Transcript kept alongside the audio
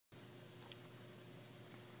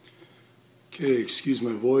Okay, excuse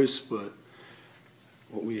my voice, but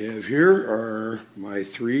what we have here are my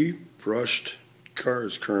 3 brushed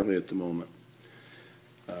cars currently at the moment.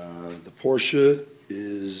 The Porsche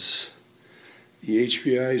is the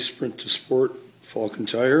HPI Sprint to Sport Falcon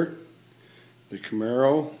tire. The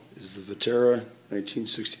Camaro is the Vaterra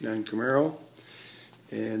 1969 Camaro.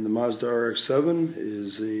 And the Mazda RX-7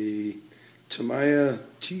 is a Tamiya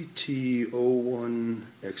TT-01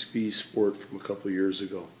 XB Sport from a couple years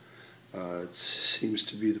ago. It seems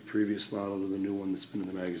to be the previous model to the new one that's been in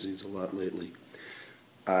the magazines a lot lately.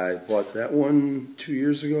 I bought that one 2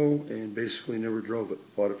 years ago and basically never drove it.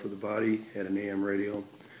 Bought it for the body, had an AM radio,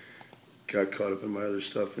 got caught up in my other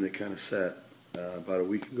stuff, and it kind of sat. About a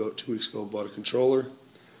week ago, 2 weeks ago, bought a controller,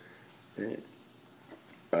 and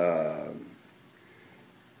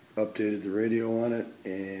updated the radio on it,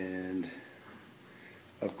 and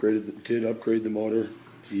did upgrade the motor.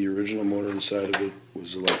 The original motor inside of it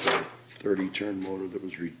was like a 30-turn motor that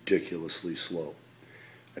was ridiculously slow.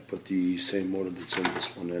 I put the same motor that's in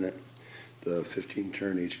this one in it, the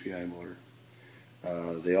 15-turn HPI motor.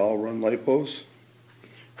 They all run lipos.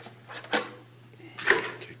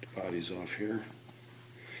 Take the bodies off here.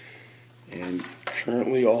 And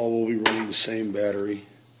currently all will be running the same battery.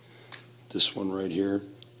 This one right here,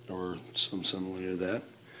 or some similar to that.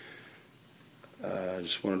 I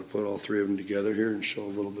just wanted to put all 3 of them together here and show a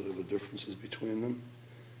little bit of the differences between them.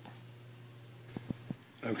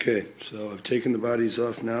 Okay, so I've taken the bodies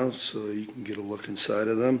off now so you can get a look inside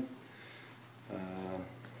of them.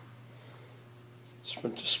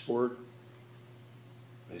 Sprint to Sport,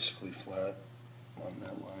 basically flat on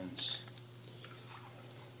that lines.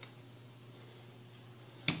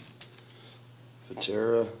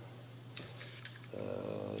 Vaterra,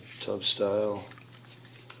 tub style,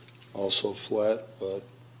 also flat, but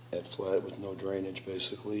at flat with no drainage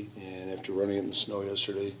basically, and after running it in the snow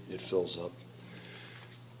yesterday it fills up.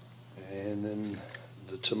 And then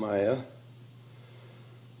the Tamiya,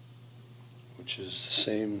 which is the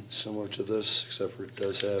same, similar to this, except for it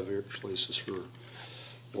does have places for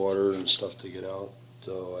water and stuff to get out,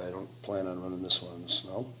 though I don't plan on running this one in the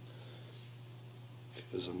snow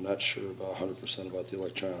because I'm not sure about 100% about the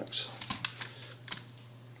electronics.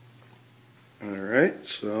 Alright,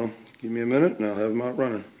 so give me a minute and I'll have them out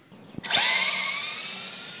running.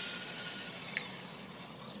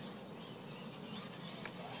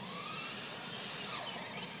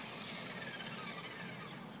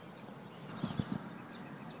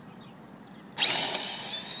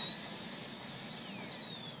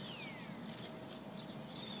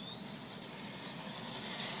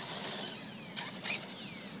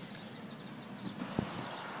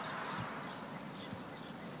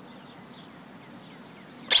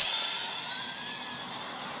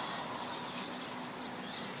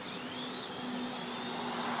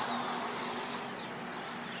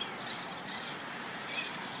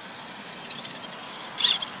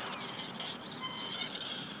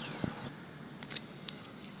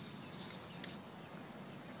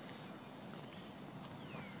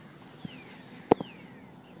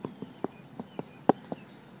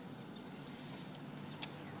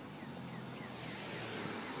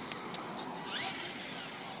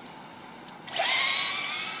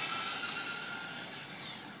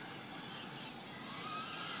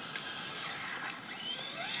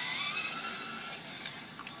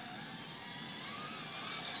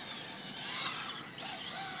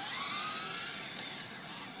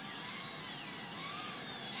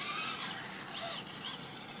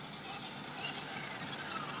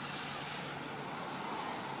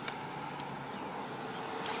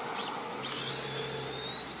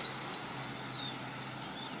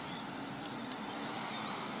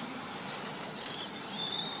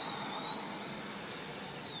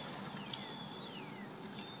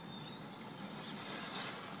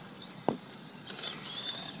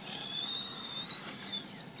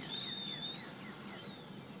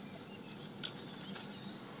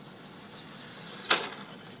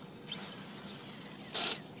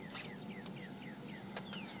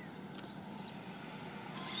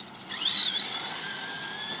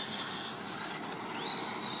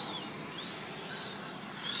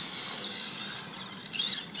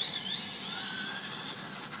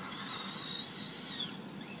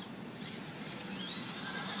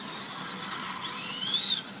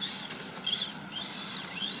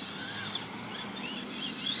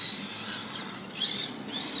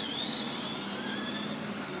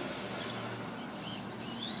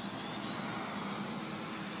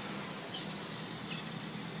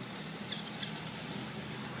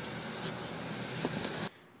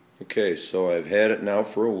 Okay, so I've had it now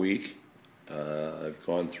for a week. I've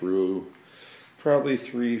gone through probably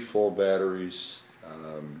 3 full batteries.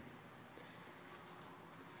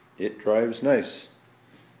 It drives nice.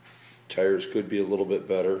 Tires could be a little bit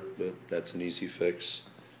better, but that's an easy fix.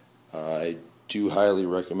 I do highly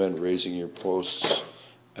recommend raising your posts.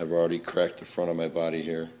 I've already cracked the front of my body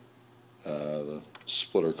here. The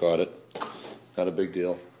splitter caught it. Not a big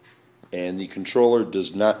deal. And the controller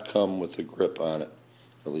does not come with a grip on it.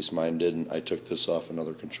 At least mine didn't. I took this off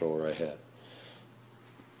another controller I had.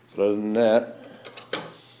 But other than that,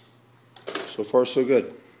 so far so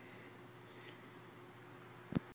good.